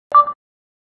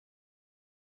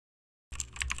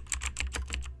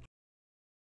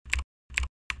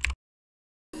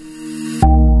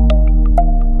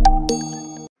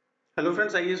Hello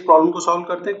friends, आइए इस problem को सॉल्व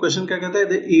करते हैं। क्वेश्चन क्या कहता है,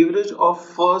 the average of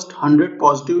first 100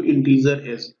 positive integer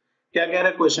is. क्या कह रहा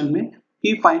है क्वेश्चन में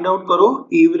कि फाइंड आउट करो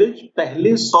एवरेज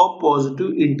पहले 100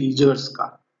 पॉजिटिव इंटीजर्स का।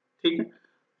 ठीक है,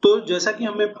 तो जैसा कि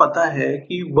हमें पता है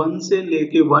कि 1 से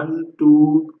लेके 1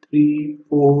 2 3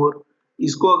 4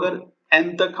 इसको अगर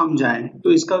n तक हम जाएं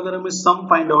तो इसका अगर हमें सम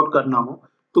फाइंड आउट करना हो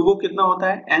तो वो कितना होता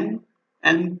है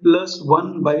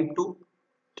n+1/2।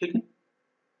 ठीक है,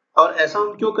 और ऐसा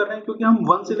हम क्यों कर रहे हैं, क्योंकि हम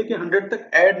 1 से लेके 100 तक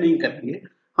ऐड नहीं करेंगे,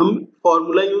 हम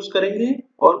फॉर्मूला यूज करेंगे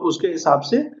और उसके हिसाब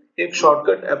से एक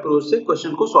शॉर्टकट अप्रोच से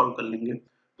क्वेश्चन को सॉल्व कर लेंगे।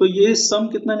 तो ये सम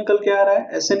कितना निकल के आ रहा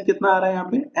है, Sn कितना आ रहा है यहाँ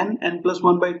पे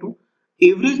n+1/2।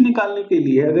 एवरेज निकालने के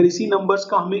लिए अगर इसी नंबर्स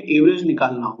का हमें एवरेज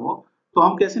निकालना हो तो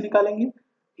हम कैसे निकालेंगे।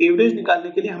 एवरेज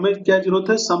निकालने के लिए हमें क्या जरूरत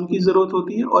है, सम की जरूरत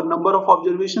होती है और नंबर ऑफ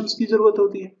ऑब्जर्वेशन की जरूरत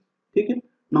होती है। ठीक है,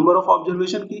 नंबर ऑफ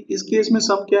ऑब्जर्वेशन की इस केस में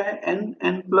सम क्या है,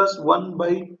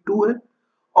 n+1/2 है।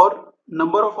 और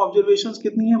नंबर ऑफ ऑब्जर्वेशंस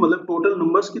कितनी है, मतलब टोटल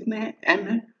नंबर्स कितने हैं, n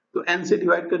है, तो n से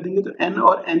डिवाइड कर देंगे तो n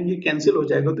और n ये कैंसिल हो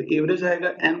जाएगा, तो एवरेज आएगा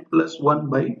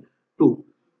n+1/2।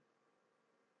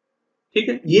 ठीक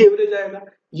है, ये एवरेज आएगा।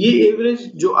 ये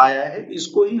एवरेज जो आया है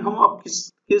इसको ही हम अब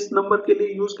किस नंबर के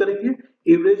लिए यूज करेंगे,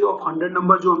 एवरेज ऑफ 100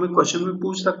 नंबर जो हमें क्वेश्चन में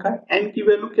पूछ रखा है। n की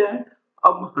वैल्यू क्या है,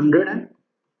 अब 100 है।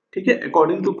 ठीक है,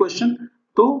 अकॉर्डिंग टू क्वेश्चन,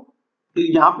 तो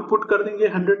यहाँ पे पुट कर देंगे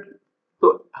 100,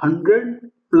 तो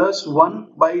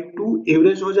 100+1/2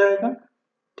 एवरेज हो जाएगा।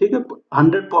 ठीक है,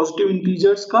 100 पॉजिटिव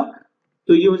इंटीजर्स का,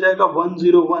 तो ये हो जाएगा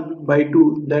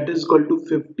 101/2 that is equal to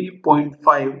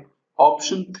 50.5।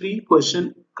 Option 3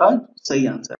 question का सही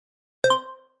आंसर।